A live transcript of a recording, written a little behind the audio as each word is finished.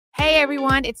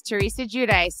everyone, it's Teresa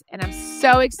Giudice, and I'm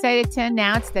so excited to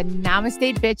announce that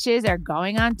Namaste Bitches are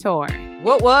going on tour.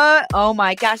 What? Oh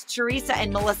my gosh, Teresa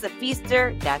and Melissa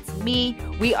Feaster, that's me.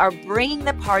 We are bringing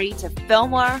the party to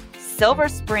Fillmore, Silver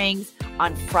Springs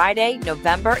on Friday,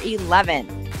 November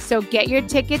 11th. So get your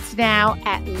tickets now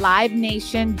at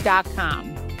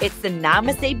livenation.com. It's the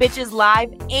Namaste Bitches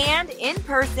live and in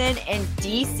person in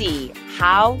DC.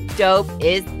 How dope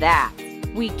is that?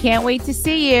 We can't wait to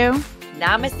see you.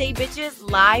 Namaste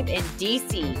Bitches live in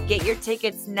DC. Get your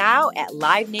tickets now at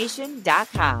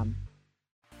livenation.com.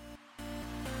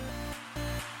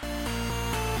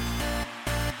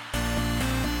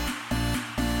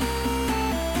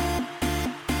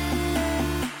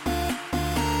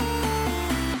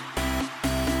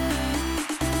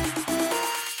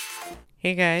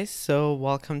 Hey guys, so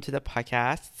welcome to the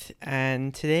podcast,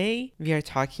 and today we are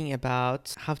talking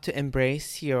about how to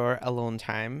embrace your alone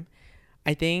time.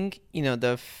 I think,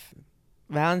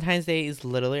 Valentine's Day is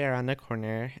literally around the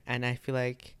corner, and I feel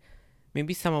like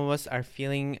maybe some of us are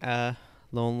feeling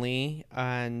lonely,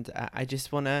 and I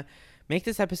just want to make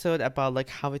this episode about like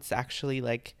how it's actually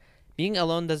like being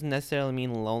alone doesn't necessarily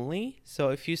mean lonely. So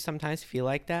if you sometimes feel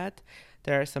like that,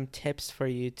 there are some tips for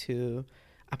you to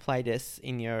apply this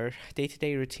in your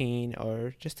day-to-day routine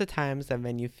or just the times that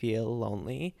when you feel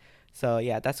lonely. So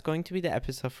yeah, that's going to be the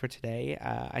episode for today.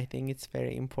 I think it's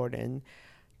very important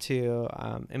to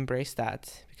embrace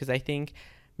that, because I think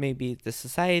maybe the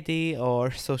society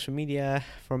or social media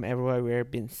from everywhere we've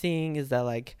been seeing is that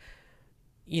like,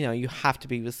 you have to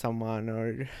be with someone,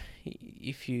 or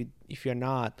if you're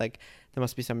not, like there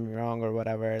must be something wrong or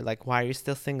whatever, like why are you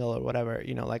still single or whatever,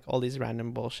 like all these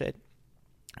random bullshit.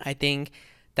 I think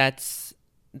that's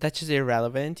just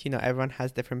irrelevant. Everyone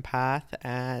has different path,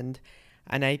 and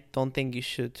I don't think you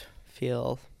should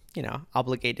feel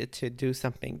obligated to do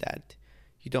something that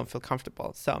you don't feel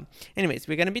comfortable. So anyways,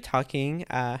 we're going to be talking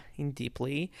in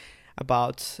deeply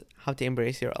about how to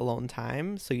embrace your alone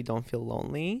time so you don't feel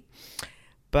lonely.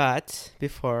 But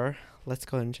before, let's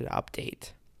go into the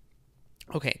update.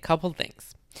 Okay, couple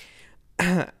things.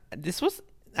 This was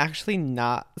actually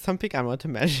not something I want to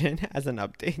mention as an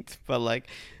update, but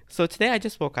so today I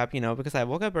just woke up, because I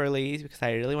woke up early because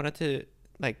I really wanted to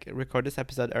record this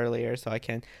episode earlier so I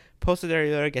can post it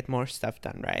earlier, get more stuff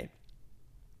done, right?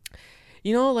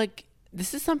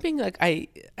 This is something I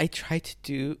try to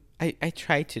do,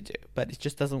 but it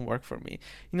just doesn't work for me.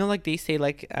 They say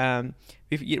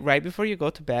right before you go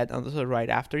to bed, and also right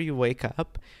after you wake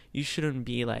up, you shouldn't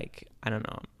be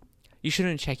you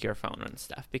shouldn't check your phone and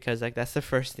stuff, because that's the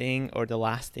first thing or the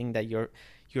last thing that you're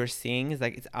seeing is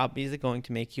it's obviously going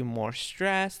to make you more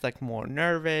stressed, more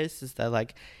nervous. Is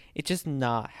that it's just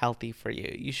not healthy for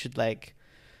you. You should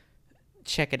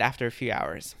check it after a few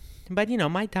hours. But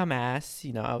my dumb ass,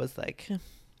 I was like,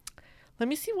 let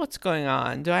me see what's going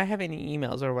on. Do I have any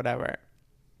emails or whatever?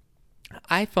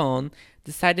 iPhone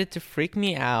decided to freak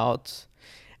me out.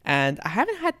 And I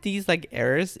haven't had these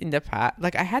errors in the past.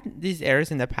 I had these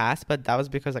errors in the past, but that was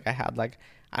because I had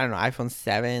iPhone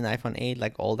 7, iPhone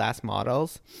 8, old ass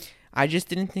models. I just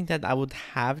didn't think that I would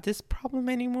have this problem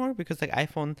anymore, because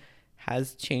iPhone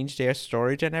has changed their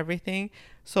storage and everything.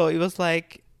 So it was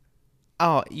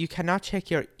oh, you cannot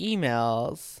check your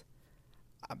emails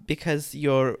because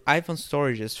your iPhone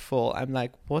storage is full. I'm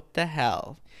like, what the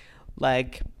hell?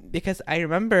 Because I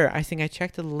remember, I think I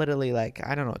checked it literally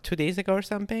 2 days ago or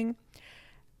something.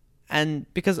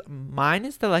 And because mine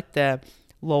is the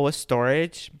lowest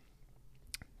storage,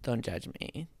 don't judge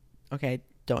me. Okay,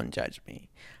 don't judge me.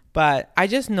 But I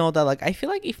just know that I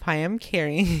feel if I am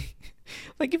carrying,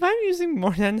 if I'm using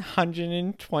more than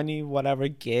 120 whatever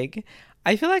gig,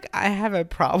 I feel I have a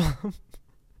problem.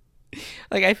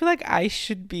 I feel I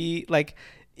should be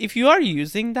if you are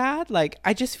using that,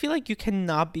 I just feel you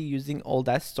cannot be using all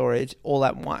that storage all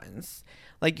at once.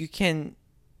 You can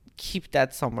keep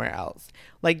that somewhere else.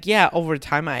 Yeah, over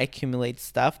time I accumulate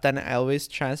stuff, then I always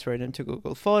transfer them to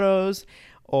Google Photos,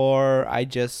 or I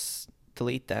just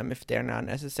delete them if they're not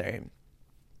necessary.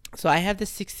 So I have the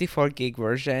 64 gig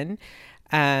version,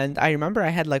 and I remember I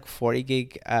had 40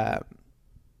 gig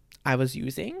I was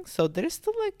using. So there's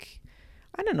still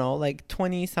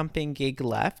 20 something gig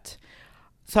left.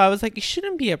 So I was it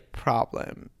shouldn't be a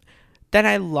problem. Then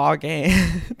I log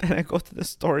in, then I go to the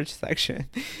storage section.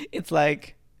 It's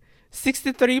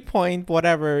 63 point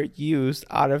whatever used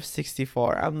out of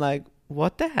 64. I'm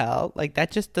what the hell?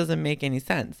 That just doesn't make any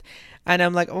sense. And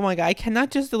I'm oh my God, I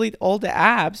cannot just delete all the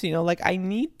apps, I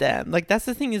need them. That's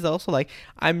the thing is also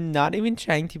I'm not even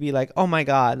trying to be oh my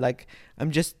God,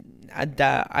 I'm just, I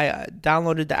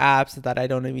downloaded the apps that I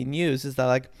don't even use. Is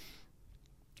that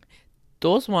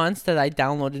those ones that I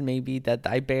downloaded, maybe that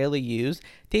I barely use,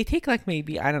 they take like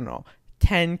maybe, I don't know,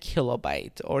 10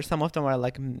 kilobyte, or some of them are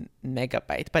like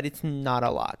megabyte, but it's not a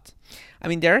lot. I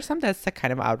mean, there are some that's like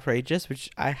kind of outrageous,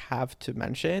 which I have to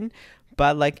mention,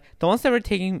 but like the ones that were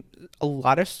taking a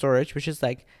lot of storage, which is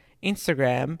like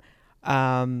Instagram,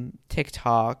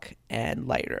 TikTok, and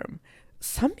Lightroom.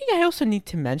 Something I also need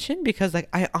to mention, because like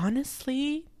I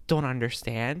honestly don't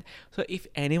understand. So if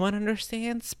anyone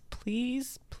understands,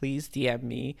 please DM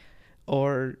me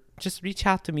or just reach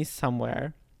out to me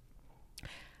somewhere.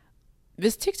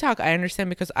 This TikTok, I understand,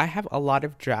 because I have a lot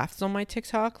of drafts on my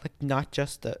TikTok, like not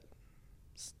just the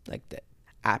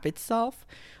app itself.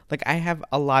 Like I have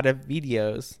a lot of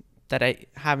videos that I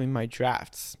have in my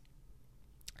drafts.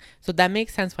 So that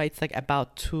makes sense why it's like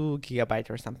about 2 gigabytes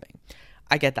or something.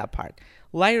 I get that part.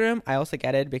 Lightroom, I also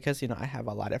get it because, I have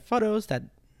a lot of photos that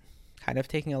kind of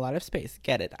taking a lot of space.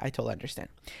 Get it. I totally understand.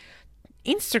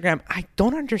 Instagram, I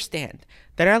don't understand.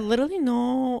 There are literally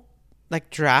no like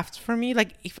drafts for me.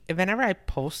 Like whenever I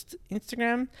post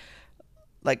Instagram,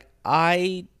 like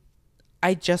I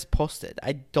just post it.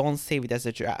 I don't save it as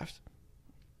a draft.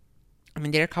 I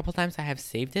mean, there are a couple times I have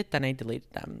saved it, then I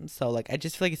deleted them. So like I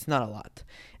just feel like it's not a lot.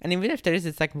 And even if there is,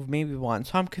 it's like maybe one.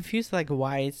 So I'm confused like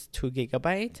why it's 2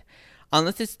 gigabyte.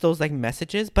 Unless it's those like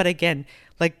messages. But again,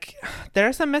 like there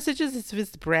are some messages, it's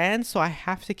with brands, so I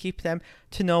have to keep them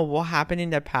to know what happened in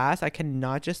the past. I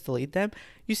cannot just delete them.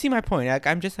 You see my point. Like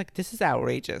I'm just like, this is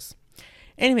outrageous.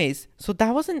 Anyways, so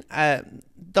that was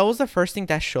the first thing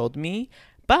that showed me.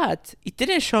 But it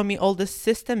didn't show me all the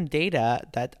system data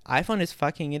that iPhone is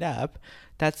fucking it up.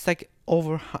 That's like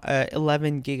over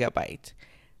 11 gigabyte.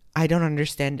 I don't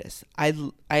understand this.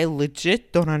 I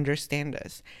legit don't understand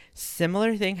this.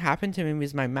 Similar thing happened to me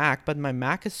with my Mac, but my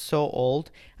Mac is so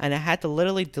old and I had to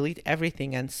literally delete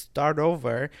everything and start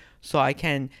over so I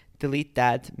can delete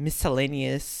that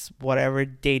miscellaneous whatever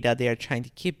data they are trying to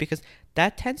keep, because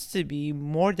that tends to be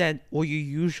more than what you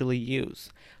usually use.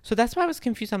 So that's why I was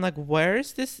confused. I'm like, where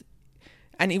is this?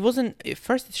 And it wasn't, at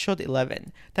first it showed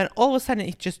 11. Then all of a sudden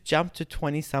it just jumped to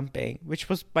 20 something, which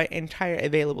was my entire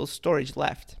available storage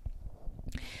left.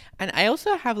 And I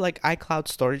also have like iCloud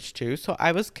storage too. So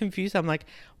I was confused. I'm like,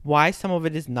 why some of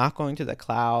it is not going to the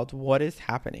cloud? What is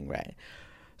happening, right?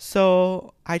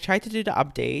 So I tried to do the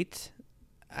update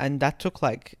and that took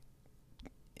like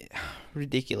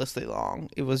ridiculously long.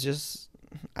 It was just,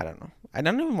 I don't know. I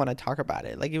don't even want to talk about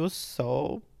it. Like it was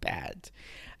so bad.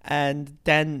 And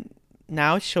then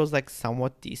now it shows like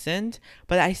somewhat decent,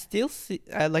 but I still see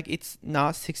like it's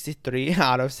not 63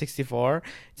 out of 64.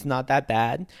 It's not that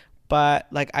bad. But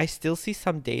like I still see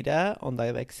some data on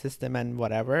the like system and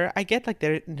whatever. I get like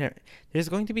there's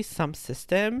going to be some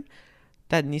system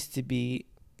that needs to be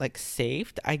like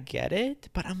saved. I get it,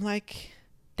 but I'm like,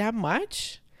 that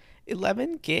much?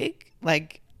 11 gig?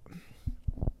 Like,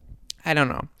 I don't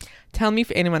know. Tell me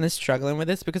if anyone is struggling with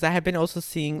this, because I have been also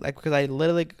seeing like, because I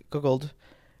literally Googled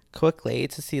quickly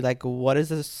to see like what is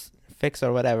this fix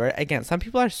or whatever. Again, some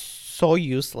people are so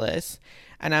useless.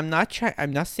 And I'm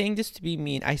not saying this to be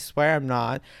mean. I swear I'm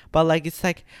not. But like, it's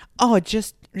like, oh,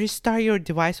 just restart your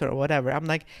device or whatever. I'm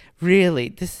like, really?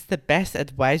 This is the best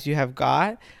advice you have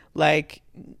got? Like,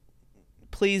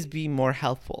 please be more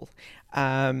helpful.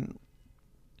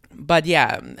 But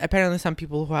yeah, apparently some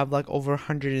people who have like over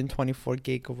 124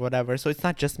 gig or whatever. So it's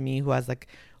not just me who has like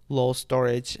low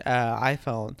storage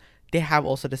iPhone. They have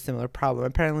also the similar problem.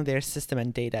 Apparently their system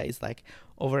and data is like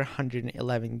over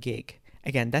 111 gig.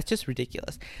 Again, that's just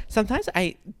ridiculous. Sometimes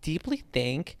I deeply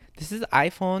think this is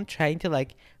iPhone trying to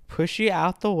like push you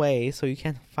out the way so you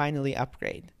can finally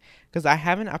upgrade. Because I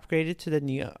haven't upgraded to the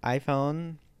new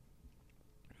iPhone,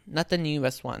 not the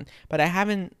newest one, but I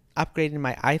haven't upgraded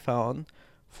my iPhone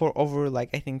for over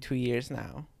like I think 2 years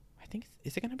now. I think,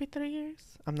 is it going to be 3 years?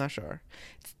 I'm not sure.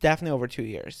 It's definitely over 2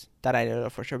 years that I know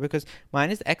for sure, because mine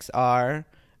is XR,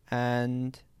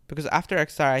 and because after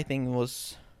XR I think it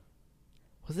was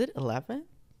it 11?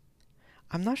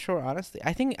 I'm not sure, honestly.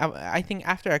 I think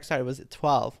after XR it was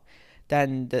 12.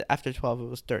 Then after 12 it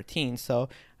was 13. So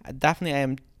definitely I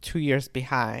am 2 years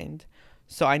behind.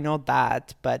 So I know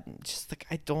that, but just like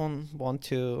I don't want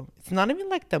to. It's not even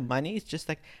like the money. It's just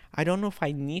like I don't know if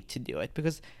I need to do it,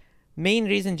 because main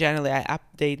reason generally I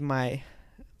upgrade my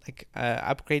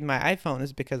iPhone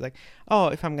is because like, oh,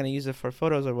 if I'm gonna use it for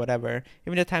photos or whatever.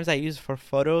 Even the times I use it for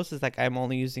photos is like I'm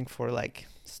only using for like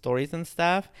stories and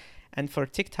stuff. And for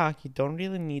TikTok, you don't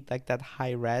really need like that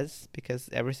high res because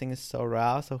everything is so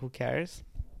raw. So who cares?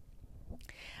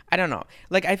 I don't know.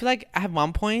 Like I feel like at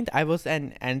one point I was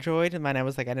an Android when I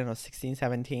was like, I don't know, 16,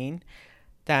 17.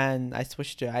 Then I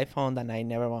switched to iPhone. Then I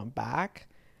never went back.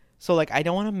 So like I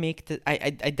don't want to make the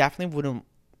I definitely wouldn't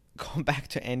go back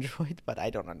to Android, but I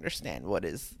don't understand what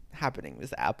is happening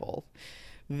with Apple.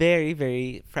 Very,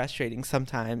 very frustrating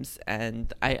sometimes,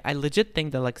 and I legit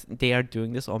think that like they are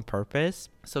doing this on purpose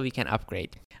so we can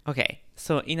upgrade. Okay,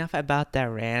 so enough about that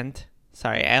rant.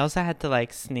 Sorry, I also had to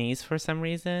like sneeze for some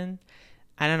reason.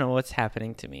 I don't know what's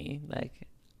happening to me. Like,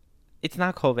 it's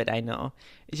not COVID, I know.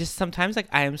 It's just sometimes like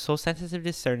I am so sensitive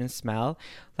to certain smell.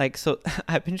 Like, so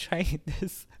I've been trying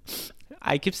this.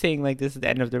 I keep saying like this is the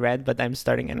end of the rant, but I'm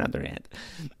starting another rant.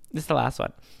 This is the last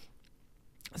one.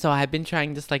 So I've been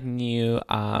trying this like new,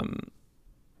 I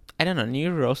don't know,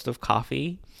 new roast of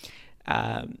coffee,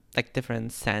 like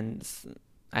different scents.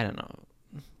 I don't know,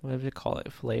 what do we call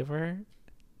it? Flavor?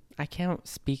 I can't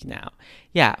speak now.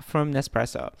 Yeah, from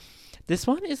Nespresso. This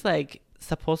one is like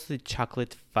supposedly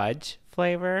chocolate fudge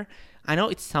flavor. I know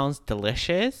it sounds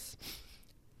delicious.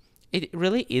 It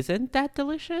really isn't that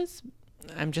delicious.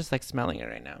 I'm just like smelling it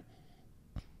right now.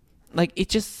 Like it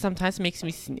just sometimes makes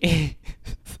me sneeze.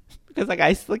 Because like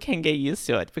I still can't get used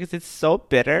to it because it's so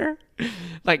bitter.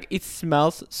 Like it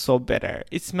smells so bitter.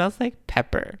 It smells like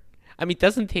pepper. I mean, it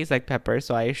doesn't taste like pepper,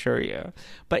 so I assure you.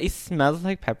 But it smells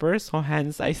like pepper, so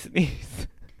hence I sneeze.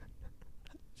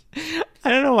 I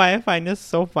don't know why I find this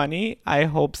so funny. I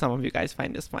hope some of you guys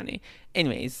find this funny.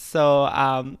 Anyways,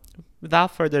 so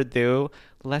without further ado,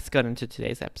 let's get into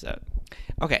today's episode.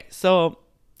 Okay, so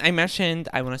I mentioned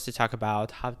I want us to talk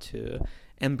about how to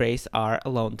embrace our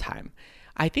alone time.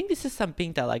 I think this is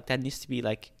something that like that needs to be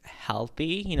like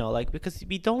healthy, you know, like because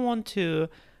we don't want to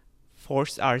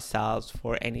force ourselves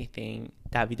for anything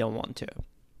that we don't want to.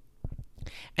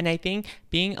 And I think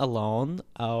being alone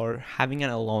or having an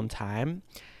alone time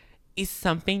is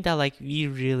something that like we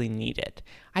really need it.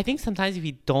 I think sometimes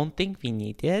we don't think we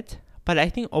need it, but I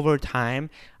think over time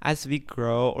as we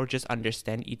grow or just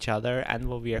understand each other and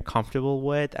what we are comfortable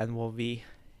with and what we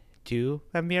do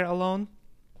when we are alone,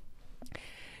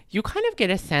 you kind of get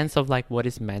a sense of like what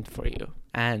is meant for you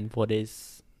and what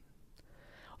is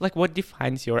like what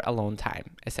defines your alone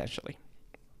time essentially.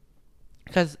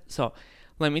 Because so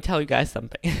let me tell you guys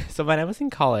something. So when I was in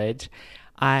college,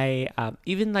 I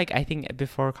even like I think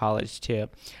before college too,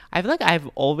 I feel like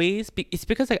it's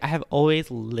because like I have always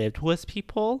lived with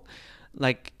people.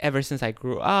 Like ever since I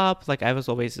grew up, like I was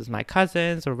always with my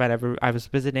cousins or whenever I was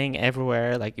visiting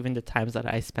everywhere, like even the times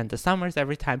that I spent the summers,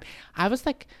 every time I was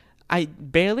like I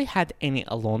barely had any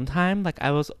alone time. Like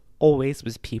I was always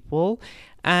with people,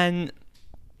 and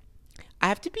I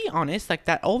have to be honest, like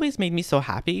that always made me so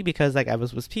happy because like I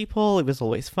was with people. It was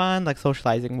always fun, like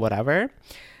socializing, whatever.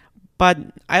 But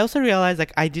I also realized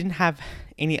like I didn't have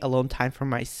any alone time for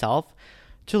myself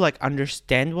to like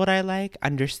understand what I like,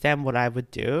 understand what I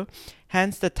would do.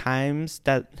 Hence the times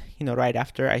that, you know, right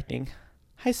after I think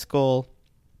high school,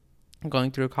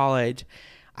 going through college,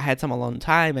 I had some alone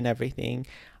time and everything.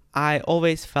 I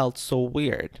always felt so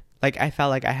weird. Like I felt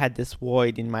like I had this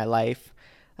void in my life.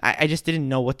 I just didn't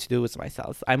know what to do with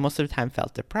myself. I most of the time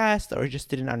felt depressed or just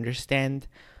didn't understand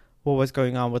what was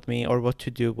going on with me or what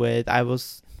to do with. I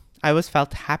always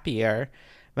felt happier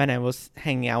when I was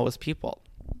hanging out with people.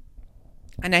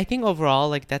 And I think overall,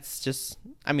 like that's just,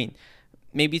 I mean,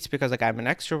 maybe it's because like I'm an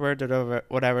extrovert or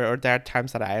whatever, or there are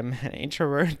times that I am an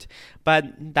introvert, but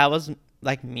that was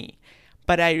like me.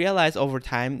 But I realized over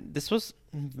time, this was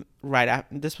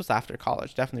after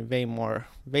college, definitely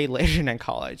way later than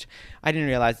college. I didn't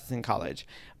realize this in college,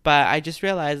 but I just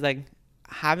realized like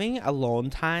having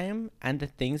alone time and the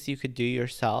things you could do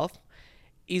yourself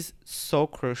is so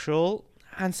crucial.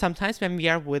 And sometimes when we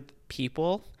are with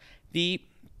people, we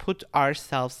put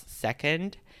ourselves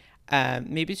second.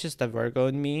 Maybe it's just the Virgo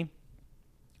in me,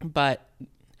 but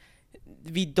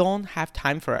we don't have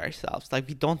time for ourselves. Like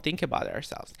we don't think about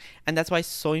ourselves. And that's why it's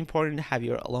so important to have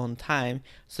your alone time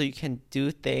so you can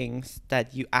do things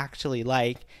that you actually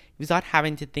like without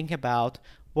having to think about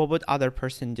what would other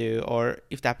person do or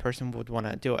if that person would want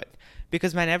to do it.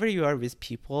 Because whenever you are with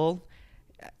people,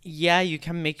 yeah, you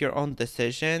can make your own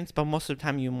decisions, but most of the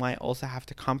time you might also have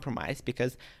to compromise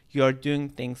because you're doing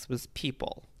things with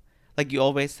people. Like you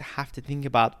always have to think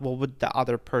about what would the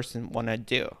other person want to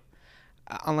do.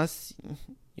 Unless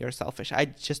you're selfish. I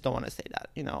just don't want to say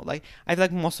that, you know. Like I feel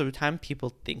like most of the time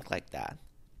people think like that.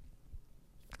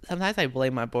 Sometimes I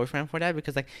blame my boyfriend for that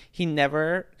because like he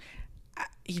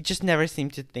just never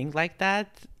seemed to think like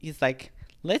that. He's like,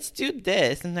 let's do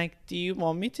this. And like, do you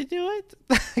want me to do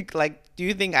it? like, do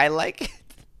you think I like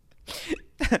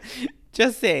it?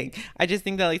 Just saying. I just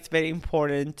think that like, it's very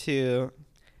important to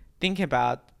think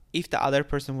about if the other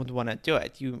person would want to do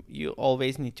it. You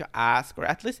always need to ask, or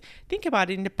at least think about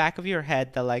it in the back of your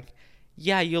head that like,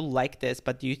 yeah, you'll like this,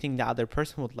 but do you think the other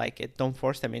person would like it? Don't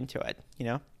force them into it,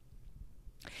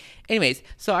 Anyways,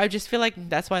 so I just feel like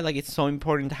that's why like it's so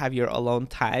important to have your alone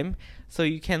time, so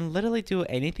you can literally do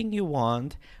anything you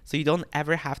want, so you don't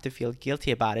ever have to feel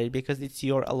guilty about it, because it's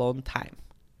your alone time.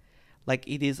 Like,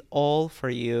 it is all for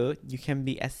you. You can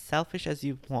be as selfish as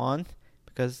you want,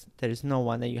 because there's no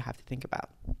one that you have to think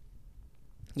about.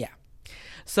 Yeah.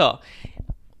 So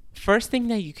first thing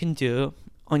that you can do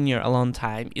on your alone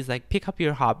time is like pick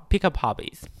up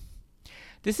hobbies.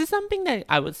 This is something that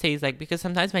I would say is like, because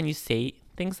sometimes when you say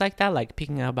things like that, like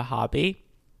picking up a hobby,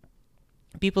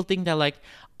 people think that like,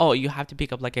 oh, you have to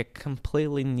pick up like a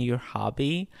completely new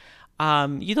hobby.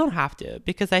 You don't have to,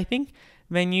 because I think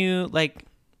when you like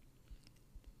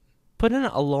put in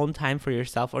alone time for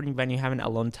yourself, or when you have an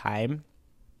alone time,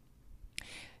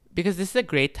 because this is a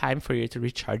great time for you to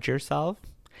recharge yourself.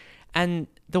 And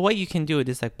the way you can do it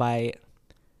is like by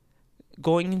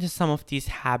going into some of these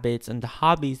habits and the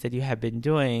hobbies that you have been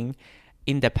doing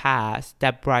in the past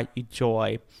that brought you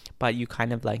joy, but you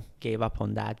kind of like gave up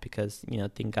on that because,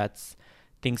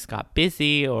 things got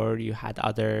busy, or you had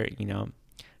other,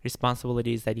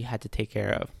 responsibilities that you had to take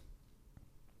care of.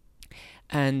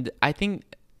 And I think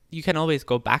you can always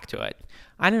go back to it.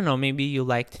 I don't know, maybe you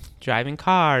liked driving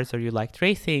cars, or you liked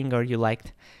racing, or you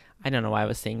liked, I don't know why I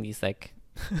was saying these like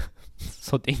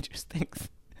so dangerous things.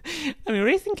 I mean,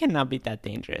 racing cannot be that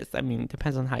dangerous. I mean, it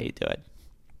depends on how you do it.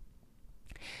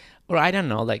 Or I don't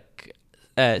know, like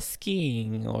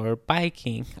skiing or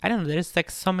biking. I don't know, there's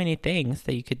like so many things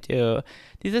that you could do.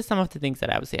 These are some of the things that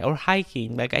I would say. Or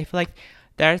hiking. Like, I feel like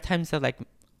there are times that like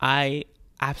I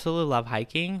absolutely love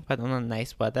hiking, but on a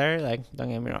nice weather, like, don't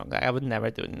get me wrong, like, I would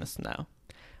never do it in the snow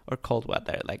or cold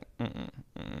weather. Like,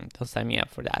 don't sign me up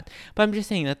for that. But I'm just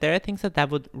saying that there are things that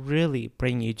would really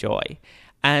bring you joy.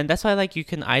 And that's why, like, you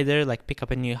can either like pick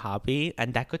up a new hobby,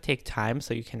 and that could take time,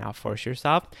 so you cannot force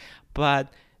yourself,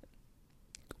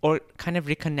 or kind of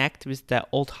reconnect with the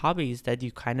old hobbies that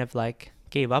you kind of like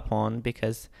gave up on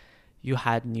because you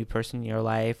had a new person in your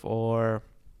life, or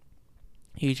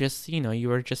you just, you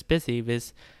were just busy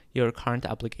with your current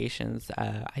obligations.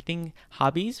 I think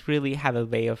hobbies really have a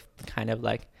way of kind of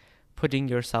like putting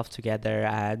yourself together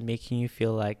and making you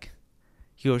feel like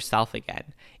yourself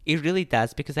again. It really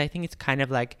does, because I think it's kind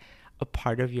of like a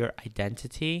part of your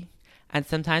identity. And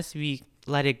sometimes we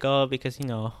let it go because,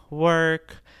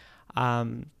 work,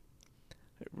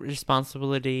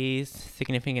 responsibilities,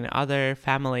 significant other,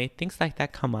 family, things like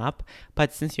that come up.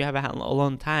 But since you have a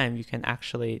alone time, you can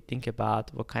actually think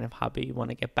about what kind of hobby you want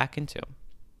to get back into.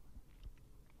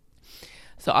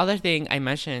 So other thing I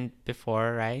mentioned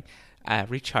before, right?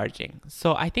 Recharging.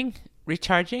 So I think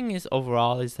recharging is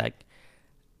like,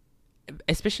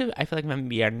 especially I feel like when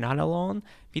we are not alone,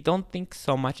 we don't think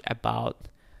so much about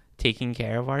taking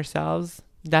care of ourselves.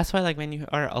 That's why like when you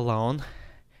are alone,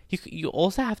 you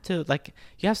also have to like,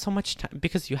 you have so much time,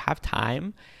 because you have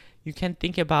time, you can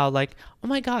think about like, oh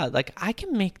my god, like I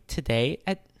can make today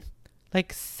at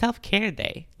like self-care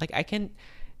day. Like I can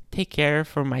take care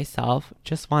for myself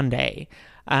just one day.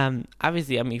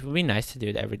 Obviously, I mean, it would be nice to do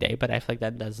it every day, but I feel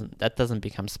like that doesn't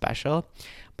become special.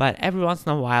 But every once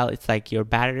in a while, it's like your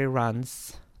battery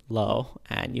runs low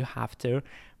and you have to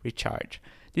recharge.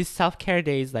 These self-care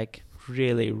days like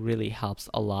really, really helps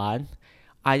a lot.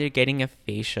 Either getting a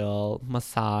facial,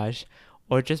 massage,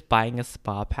 or just buying a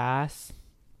spa pass.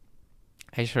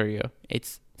 I assure you,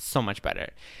 it's so much better.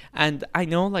 And I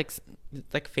know like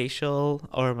facial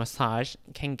or massage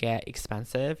can get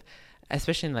expensive,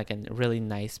 especially in like in really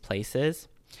nice places.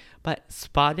 But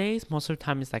spa days most of the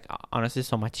time is like honestly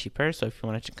so much cheaper. So if you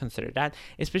want to consider that,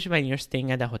 especially when you're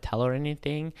staying at a hotel or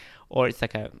anything, or it's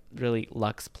like a really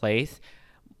luxe place,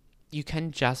 you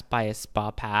can just buy a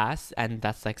spa pass, and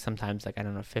that's like sometimes like, I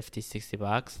don't know,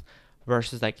 $50-$60,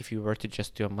 versus like if you were to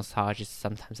just do a massage, it's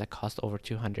sometimes that cost over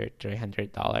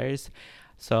 $200-$300.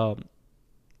 So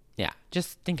yeah,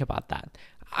 just think about that.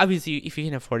 Obviously, if you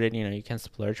can afford it, you can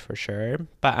splurge for sure.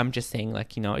 But I'm just saying,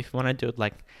 like, if you want to do it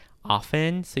like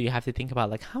often, so you have to think about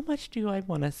like, how much do I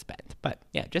want to spend? But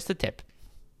yeah, just a tip.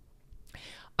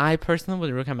 I personally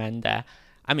would recommend that.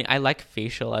 I mean, I like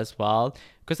facial as well,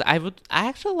 because I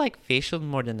actually like facial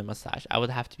more than the massage. I would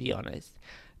have to be honest.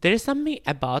 There is something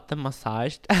about the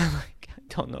massage that like, I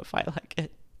don't know if I like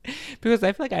it, because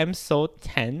I feel like I'm so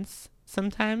tense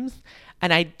sometimes,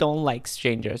 and I don't like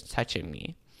strangers touching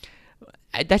me.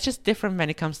 That's just different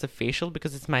when it comes to facial,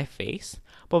 because it's my face.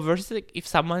 But versus like if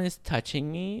someone is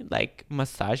touching me like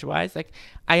massage wise, like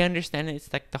I understand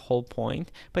it's like the whole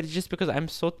point, but it's just because I'm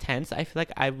so tense, I feel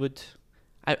like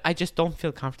I just don't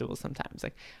feel comfortable sometimes.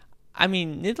 Like, I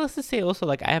mean, needless to say also,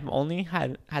 like I have only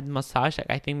had massage like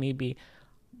I think maybe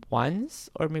once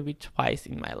or maybe twice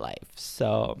in my life.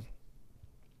 So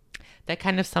that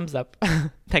kind of sums up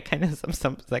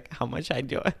like how much I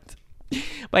do it.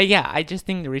 But yeah, I just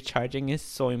think recharging is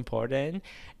so important,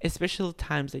 especially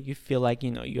times that you feel like,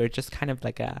 you're just kind of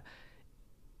like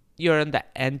you're on the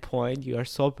end point, you are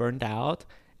so burned out.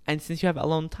 And since you have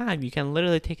alone time, you can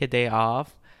literally take a day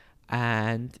off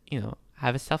and,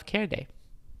 have a self-care day.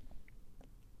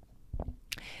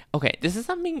 Okay, this is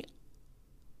something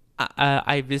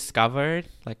I discovered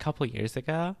like a couple years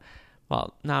ago.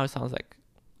 Well, now it sounds like,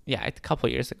 yeah, a couple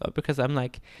years ago, because I'm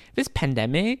like, this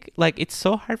pandemic, like, it's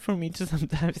so hard for me to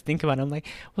sometimes think about it. I'm like,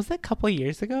 was that a couple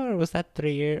years ago, or was that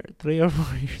 3 or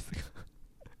 4 years ago?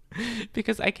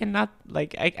 Because I cannot,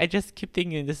 like, I just keep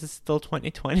thinking this is still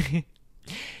 2020.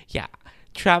 Yeah,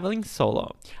 traveling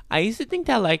solo. I used to think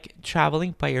that like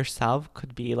traveling by yourself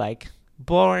could be like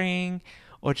boring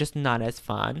or just not as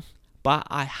fun, but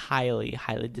I highly,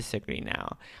 highly disagree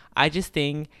now. I just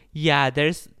think, yeah,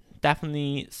 there's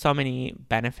definitely so many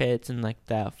benefits and like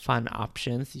the fun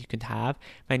options you could have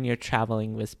when you're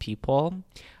traveling with people.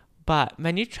 But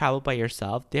when you travel by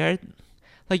yourself, there,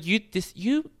 like,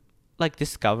 you like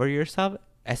discover yourself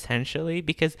essentially,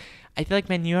 because I feel like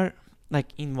when you're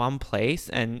like in one place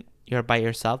and you're by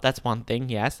yourself, that's one thing,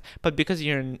 yes, but because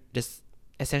you're just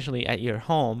essentially at your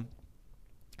home,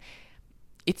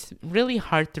 it's really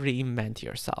hard to reinvent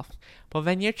yourself. But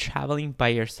when you're traveling by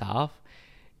yourself,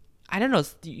 I don't know,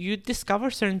 you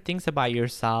discover certain things about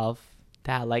yourself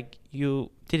that like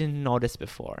you didn't notice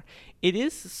before. It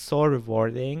is so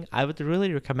rewarding. I would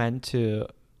really recommend to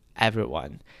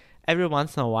everyone, every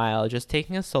once in a while, just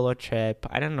taking a solo trip,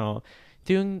 I don't know,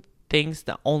 doing things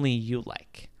that only you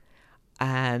like.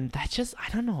 And that just, I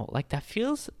don't know, like that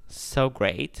feels so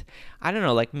great. I don't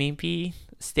know, like maybe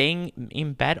staying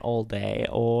in bed all day,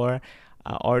 or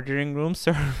ordering room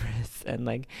service and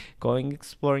like going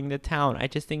exploring the town. I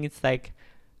just think it's like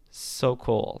so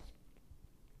cool.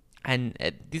 And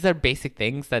these are basic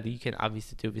things that you can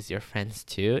obviously do with your friends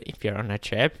too if you're on a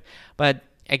trip. But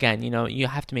again, you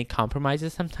have to make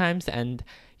compromises sometimes, and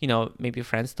maybe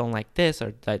friends don't like this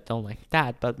or that don't like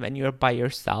that. But when you're by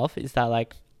yourself, is that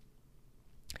like,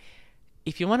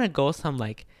 if you want to go some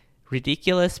like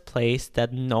ridiculous place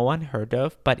that no one heard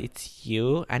of, but it's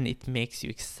you and it makes you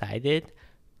excited,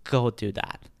 go do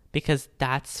that, because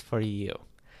that's for you.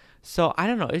 So I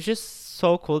don't know, it's just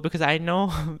so cool, because I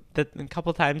know that a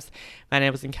couple times when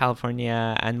I was in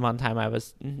California, and one time I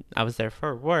was there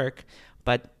for work,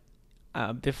 but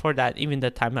before that, even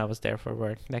the time I was there for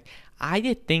work, like I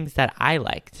did things that I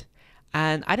liked,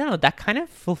 and I don't know, that kind of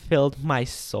fulfilled my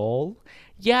soul.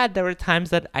 Yeah, there were times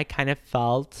that I kind of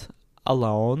felt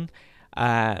alone.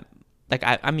 Like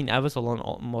I mean, I was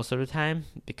alone most of the time,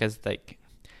 because like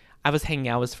I was hanging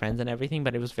out with friends and everything,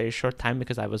 but it was very short time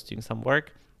because I was doing some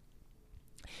work.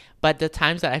 But the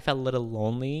times that I felt a little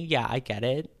lonely, yeah, I get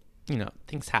it.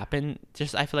 Things happen.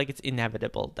 Just, I feel like it's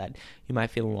inevitable that you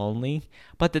might feel lonely.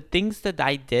 But the things that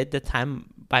I did the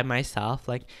time by myself,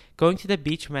 like going to the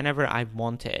beach whenever I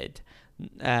wanted,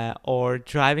 or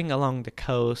driving along the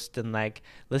coast and like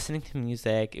listening to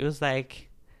music, it was like,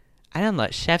 I don't know,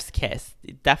 chef's kiss.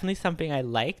 Definitely something I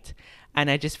liked. And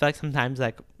I just feel like sometimes,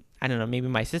 like, I don't know, maybe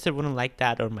my sister wouldn't like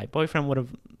that, or my boyfriend would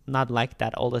have not liked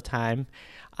that all the time.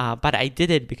 But I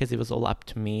did it because it was all up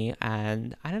to me.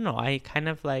 And I don't know, I kind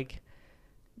of like,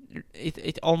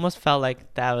 it almost felt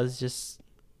like that was just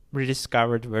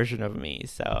rediscovered version of me.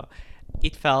 So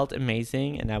it felt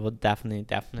amazing, and I would definitely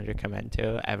recommend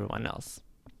to everyone else.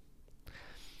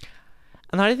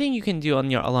 Another thing you can do on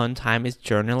your alone time is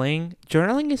journaling.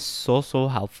 Journaling is so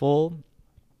helpful.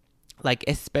 Like,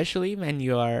 especially when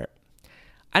you are,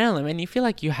 I don't know, when you feel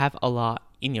like you have a lot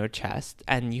in your chest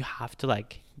and you have to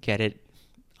like get it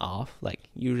off, like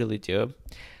you really do.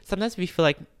 Sometimes we feel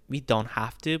like we don't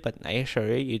have to, but I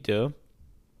assure you, you do.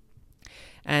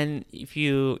 And if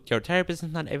your therapist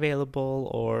is not available,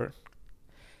 or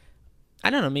I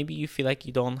don't know, maybe you feel like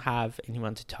you don't have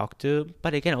anyone to talk to,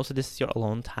 but again, also this is your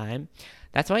alone time.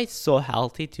 That's why it's so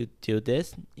healthy to do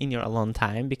this in your alone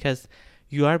time, because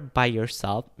you are by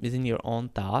yourself within your own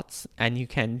thoughts, and you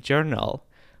can journal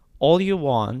all you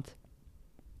want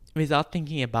without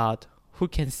thinking about who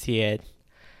can see it.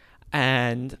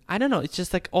 And I don't know, it's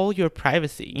just like all your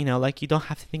privacy, like you don't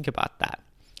have to think about that.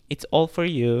 It's all for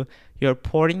you. You're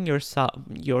pouring your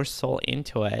soul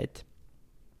into it,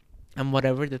 and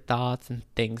whatever the thoughts and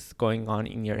things going on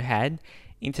in your head,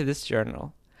 into this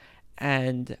journal.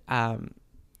 And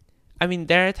I mean,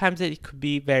 there are times that it could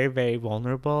be very, very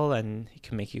vulnerable, and it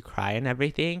can make you cry and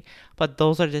everything, but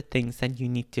those are the things that you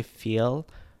need to feel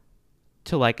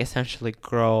to like essentially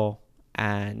grow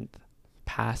and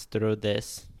pass through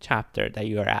this chapter that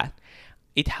you are at.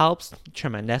 It helps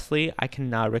tremendously. I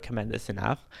cannot recommend this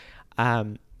enough.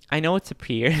 I know it's a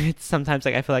peer. It's sometimes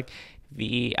like I feel like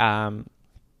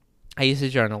I used to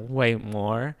journal way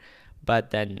more,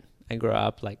 but then I grew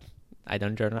up, like I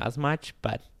don't journal as much,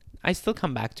 but I still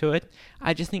come back to it.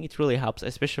 I just think it really helps,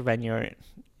 especially when you're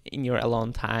in your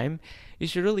alone time. You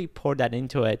should really pour that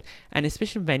into it. And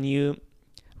especially when you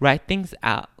write things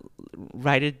out,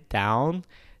 write it down,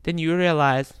 then you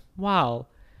realize, wow,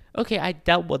 okay, I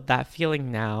dealt with that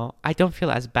feeling now. I don't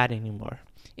feel as bad anymore.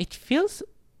 It feels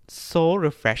so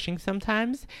refreshing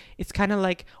sometimes. It's kind of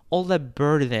like all the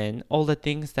burden, all the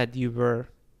things that you were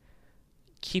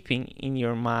keeping in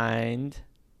your mind,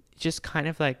 just kind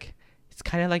of like, it's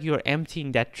kind of like you're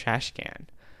emptying that trash can.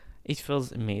 It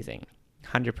feels amazing.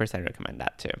 100% recommend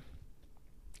that too.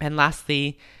 And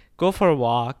lastly, go for a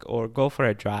walk or go for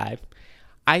a drive.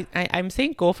 I'm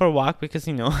saying go for a walk because,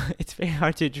 it's very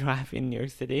hard to drive in New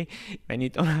York City when you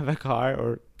don't have a car,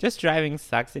 or just driving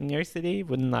sucks in New York City.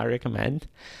 Would not recommend.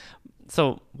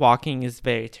 So walking is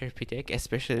very therapeutic,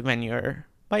 especially when you're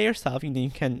by yourself. You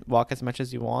can walk as much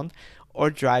as you want. Or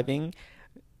driving,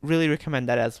 really recommend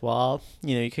that as well.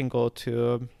 You can go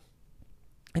to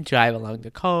drive along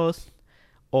the coast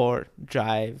or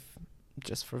drive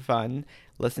just for fun,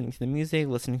 listening to the music,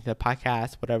 listening to the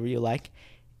podcast, whatever you like.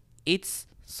 It's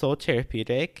so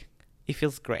therapeutic. It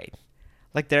feels great.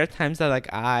 Like there are times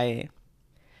that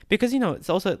because it's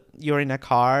also, you're in a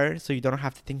car, so you don't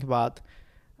have to think about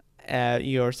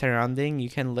your surrounding. You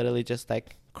can literally just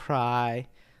cry,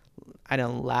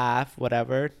 laugh,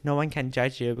 whatever. No one can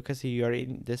judge you because you're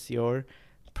in your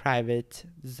private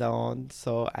zone.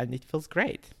 And it feels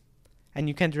great. And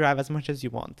you can drive as much as you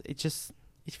want. I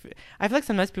feel like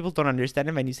sometimes people don't understand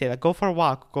it when you say go for a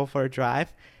walk, go for a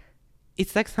drive.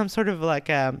 It's like some sort of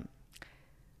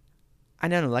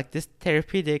this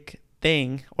therapeutic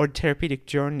thing or therapeutic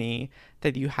journey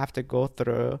that you have to go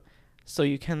through, so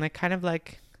you can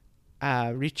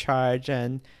recharge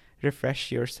and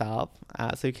refresh yourself,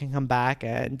 so you can come back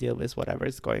and deal with whatever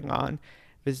is going on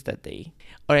with that day.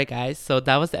 Alright guys, so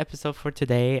that was the episode for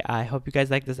today. I hope you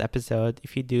guys like this episode.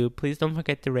 If you do, please don't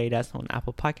forget to rate us on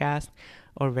Apple Podcast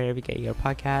or wherever you get your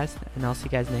podcast, and I'll see you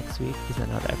guys next week with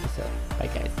another episode. Bye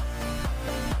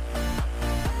guys.